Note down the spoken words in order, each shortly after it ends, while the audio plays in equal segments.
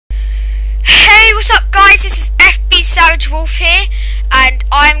what's up guys, this is FB Savage Wolf here, and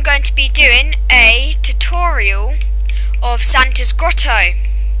I'm going to be doing a tutorial of Santa's Grotto.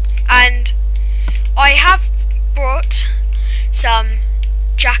 And I have brought some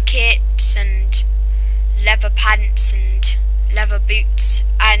jackets and leather pants and leather boots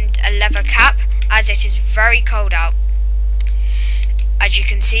and a leather cap, as it is very cold out. As you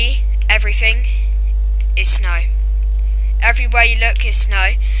can see, everything is snow. Everywhere you look is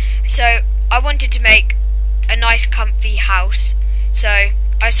snow. So I wanted to make a nice comfy house, so I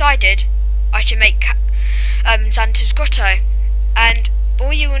decided I should make Santa's Grotto. And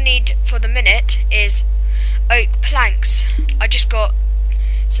all you will need for the minute is oak planks. I just got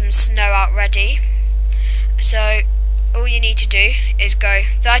some snow out ready, so all you need to do is go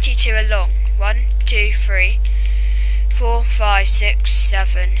 32 along. 1, 2, 3, 4, 5, 6,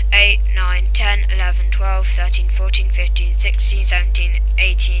 7, 8, 9, 10, 11, 12, 13, 14, 15, 16, 17,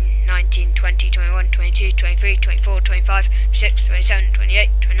 18, 19, 20, 21, 22, 23, 24, 25, 26, 27, 28,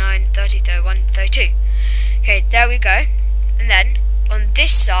 29, 30, 31, 32. Okay, there we go. And then on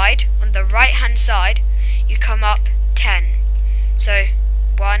this side, on the right hand side, you come up 10. So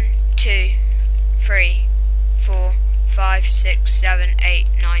 1, 2, 3, 4, 5, 6, 7, 8,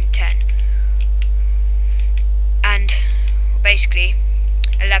 9, 10. And basically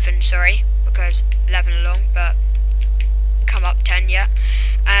 11, sorry, because 11 along, but come up 10, yeah.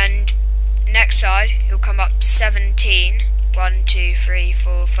 And next side you'll come up 17. 1, 2, 3,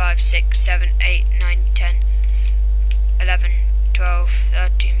 4, 5, 6, 7, 8, 9, 10, 11, 12,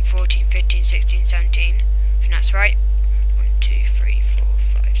 13, 14, 15, 16, 17. I think that's right. 1, 2, 3, 4,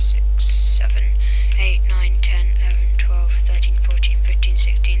 5, 6, 7, 8, 9, 10, 11, 12, 13, 14, 15,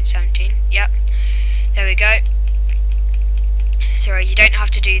 16, 17. Yep. There we go. Sorry, you don't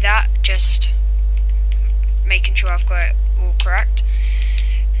have to do that, just making sure I've got it all correct.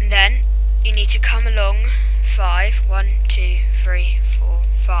 And then you need to come along 5, 1, 2, 3, 4,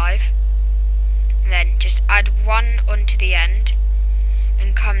 5, and then just add 1 onto the end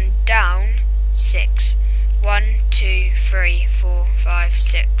and come down 6. 1, 2, 3, 4, 5,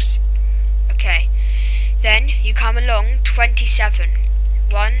 6. Okay, then you come along 27.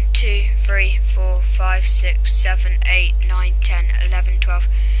 1, 2, 3, 4, 5, 6, 7, 8, 9, 10, 11, 12,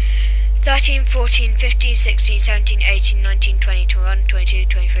 13, 14, 15, 16, 17, 18, 19, 20, 21, 22,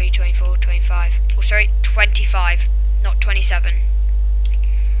 23, 24, 25. Oh, sorry, 25, not 27.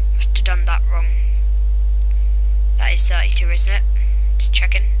 Must have done that wrong. That is 32, isn't it? Just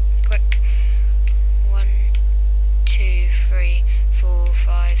checking, quick. 1, 2, 3, 4,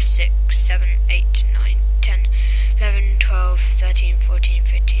 5, 6, 7, 8, 9, 10, 11, 12, 13, 14,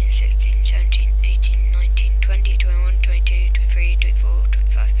 15, 16, 17, 18, 19, 20, 21, 22, 23, 24,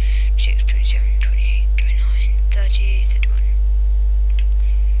 25, 26, 27, 28, 29, 30, 31,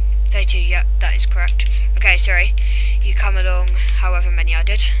 32, yep, that is correct. Okay, sorry, you come along however many I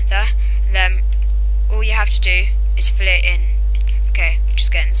did there, and then all you have to do is fill it in. Okay,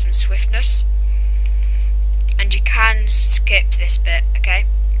 just getting some swiftness. And you can skip this bit, okay?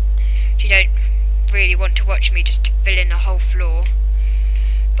 If you don't really want to watch me just fill in the whole floor,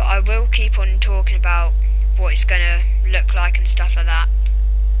 but I will keep on talking about what it's gonna look like and stuff like that.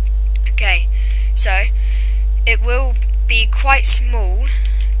 Okay, so it will be quite small,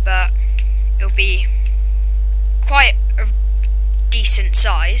 but it'll be quite a decent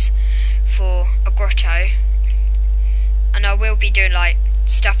size for a grotto, and I will be doing like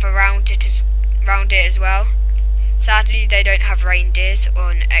stuff around it as well. Sadly, they don't have reindeers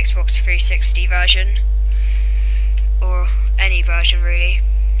on Xbox 360 version, or any version really,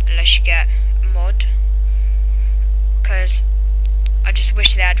 unless you get a mod, because I just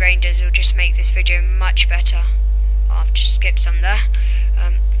wish they had reindeers. It would just make this video much better. I've just skipped some there,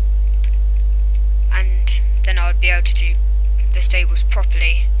 and then I would be able to do the stables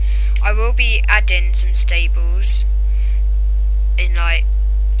properly. I will be adding some stables in like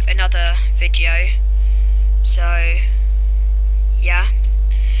another video. So yeah,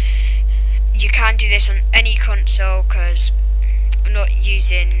 you can do this on any console, because I'm not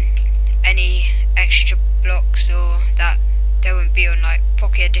using any extra blocks, or that they wouldn't be on like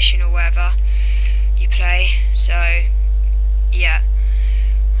Pocket Edition or wherever you play. So yeah,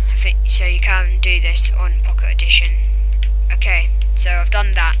 I think so you can do this on Pocket Edition. Okay, so I've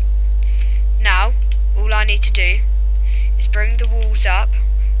done that. Now all I need to do is bring the walls up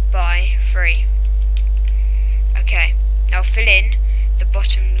by 3. Okay, now fill in the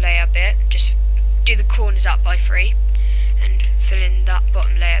bottom layer bit, just do the corners up by 3 and fill in that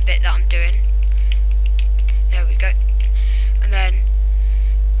bottom layer bit that I'm doing. There we go. And then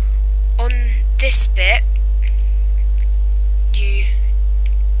on this bit you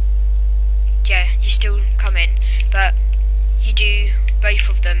you still come in, but you do both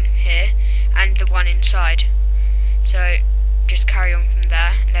of them here and the one inside. So just carry on from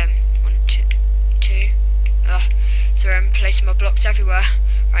there, and then 1, 2, 2. Sorry, I'm placing my blocks everywhere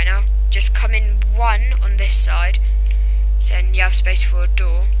right now. Just come in one on this side, so then you have space for a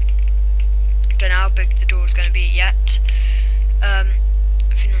door. Don't know how big the door is going to be yet. I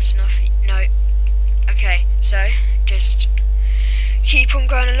think that's enough. No. Okay, so just keep on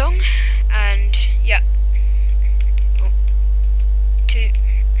going along, and yeah. Oh, 2.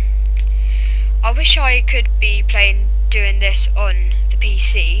 I wish I could be doing this on the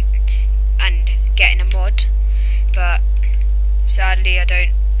PC and getting a mod, but sadly I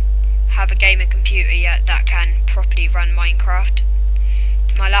don't have a gaming computer yet that can properly run Minecraft.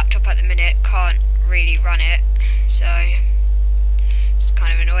 My laptop at the minute can't really run it, so it's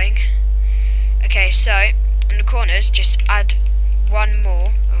kind of annoying. Okay, so in the corners just add one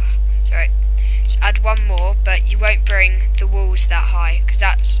more. Just add one more, but you won't bring the walls that high,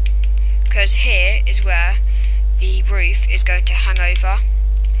 because here is where the roof is going to hang over.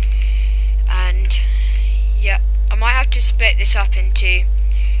 And yeah, I might have to split this up into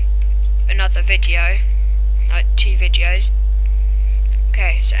another video, like 2 videos.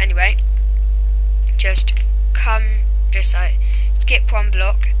 Okay, so anyway, just skip one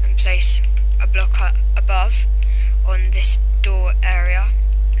block and place a block above on this door area,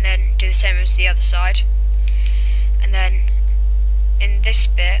 and then do the same as the other side. And then in this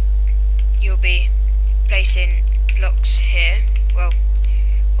bit you'll be placing blocks here, well,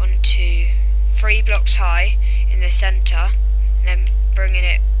 1, 2, 3 blocks high in the centre, and then bringing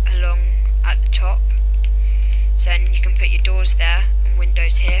it along at the top, so then you can put your doors there and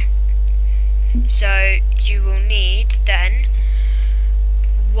windows here. So you will need then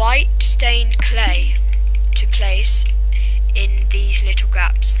white stained clay to place in these little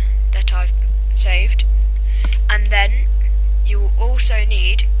gaps that I've saved, and then you will also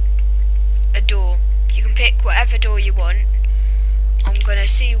need a door. You can pick whatever door you want. I'm gonna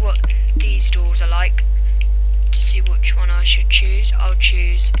see what these doors are like to see which one I should choose. I'll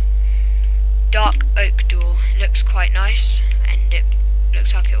choose dark oak door. It looks quite nice, and it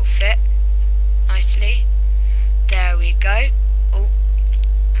looks like it'll fit nicely. There we go. Oh,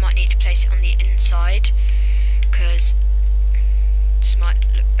 I might need to place it on the inside because this might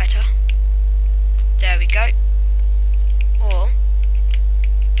look better. There we go. Or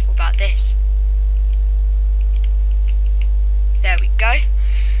what about this? There we go.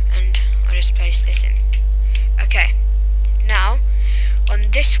 And I'll just place this in. Okay. Now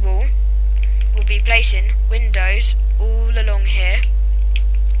on this wall we'll be placing windows all along here,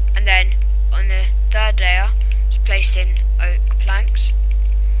 and then on the third layer just placing oak planks,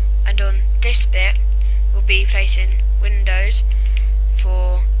 and on this bit we'll be placing windows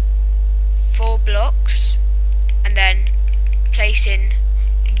for 4 blocks, and then placing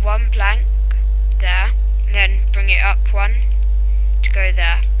 1 plank there, and then bring it up 1 to go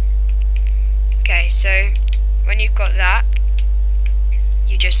there. Okay, so when you've got that,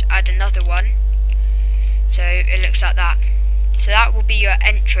 you just add another one, so it looks like that. So that will be your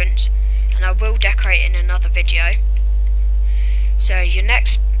entrance, and I will decorate in another video. So your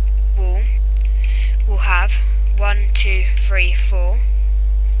next wall will have 1, 2, 3, 4,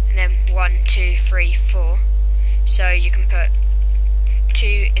 and then 1, 2, 3, 4. So you can put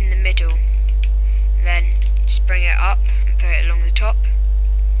 2 in the middle, and then just bring it up and put it along the top.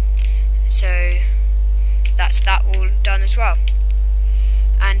 So that's that wall done as well.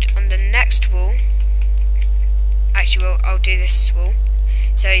 And on the next wall, actually, well, I'll do this wall.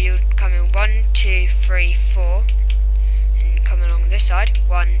 So you'll come in 1, 2, 3, 4, and come along this side,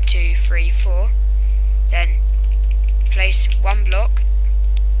 1, 2, 3, 4. Then place 1 block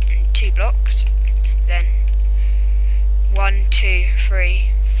and 2 blocks. Then 1, 2,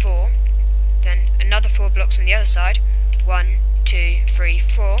 3, 4. Then another 4 blocks on the other side, 1, 2, 3,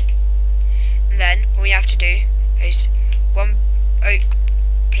 4. And then all you have to do is 1 oak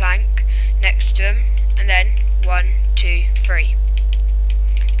plank next to them, and then 1, 2, 3.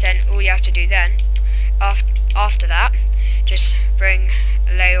 Then all you have to do then, after that, just bring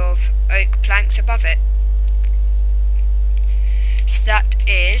a layer of oak planks above it. So that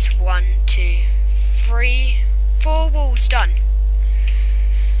is 1, 2, 3, 4 walls done.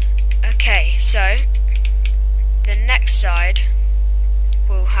 Okay, so the next side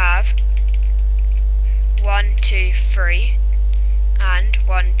will have 1, 2, 3 and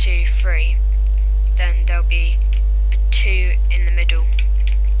 1, 2, 3. Then there'll be a 2 in the middle.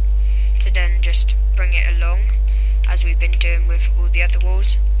 So then just bring it along as we've been doing with all the other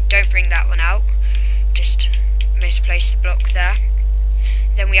walls. Don't bring that one out, just misplace the block there.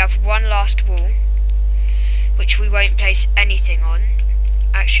 Then we have one last wall, which we won't place anything on.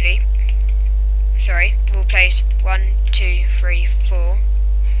 Actually, sorry, we'll place 1, 2, 3, 4,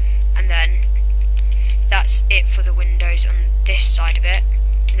 and then that's it for the windows on this side of it.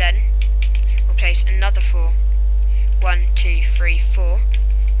 Then we'll place another 4, 1, 2, 3, 4,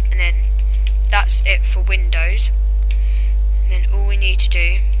 and then that's it for windows. And then all we need to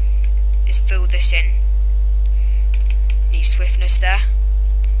do is fill this in. Need swiftness there.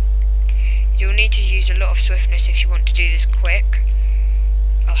 You'll need to use a lot of swiftness if you want to do this quick.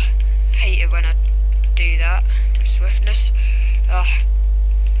 Oh, I hate it when I do that. Swiftness.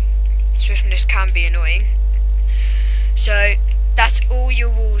 Swiftness can be annoying. So that's all your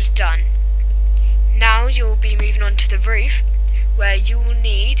walls done. Now you'll be moving on to the roof, where you will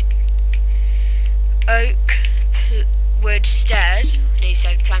need oak wood stairs. I nearly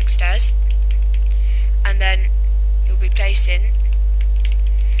said plank stairs. And then you'll be placing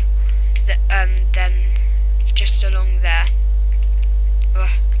them just along there,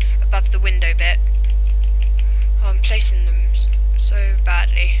 above the window bit. Oh, I'm placing them so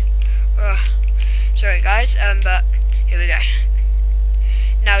badly. Sorry guys, but here we go.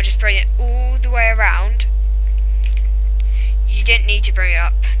 Now just bring it all the way around. You didn't need to bring it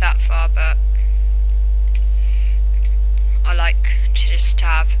up that far, but I like to just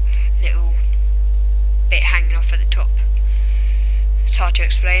have a little bit hanging off at the top. It's hard to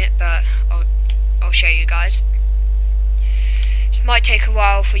explain it, but I'll show you guys. It might take a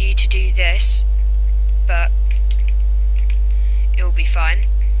while for you to do this, but it'll be fine.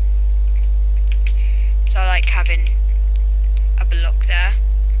 So I like having a block there.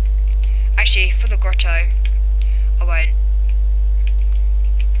 Actually, for the grotto, I won't.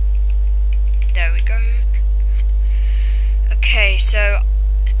 There we go. Okay, so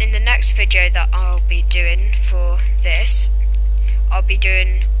in the next video that I'll be doing for this, I'll be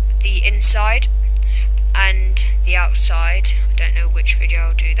doing the inside and the outside. I don't know which video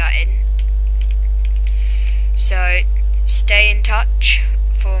I'll do that in. So stay in touch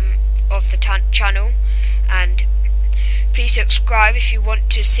of the channel, and please subscribe if you want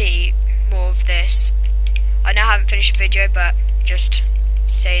to see more of this. I know I haven't finished the video, but just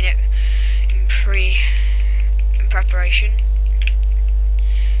saying it in preparation.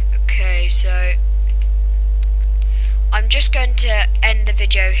 Okay, so I'm just going to end the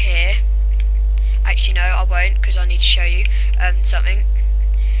video here. Actually no, I won't, because I need to show you something.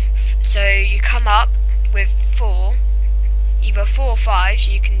 So you come up with 4, either 4 or 5,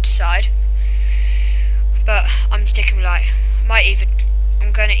 you can decide. But I'm sticking with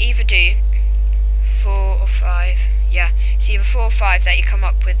I'm going to either do 4 or 5. Yeah, it's either 4 or 5 that you come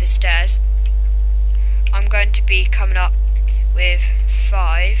up with the stairs. I'm going to be coming up with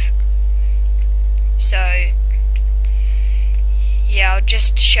 5. So yeah, I'll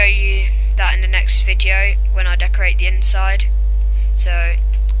just show you that in the next video when I decorate the inside. So,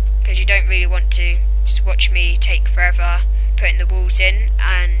 because you don't really want to just watch me take forever putting the walls in,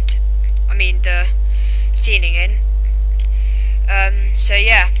 and the ceiling in. So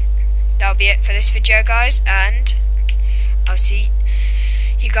yeah, that'll be it for this video guys, and I'll see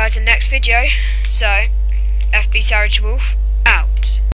you guys in the next video. So, FB Savage Wolf.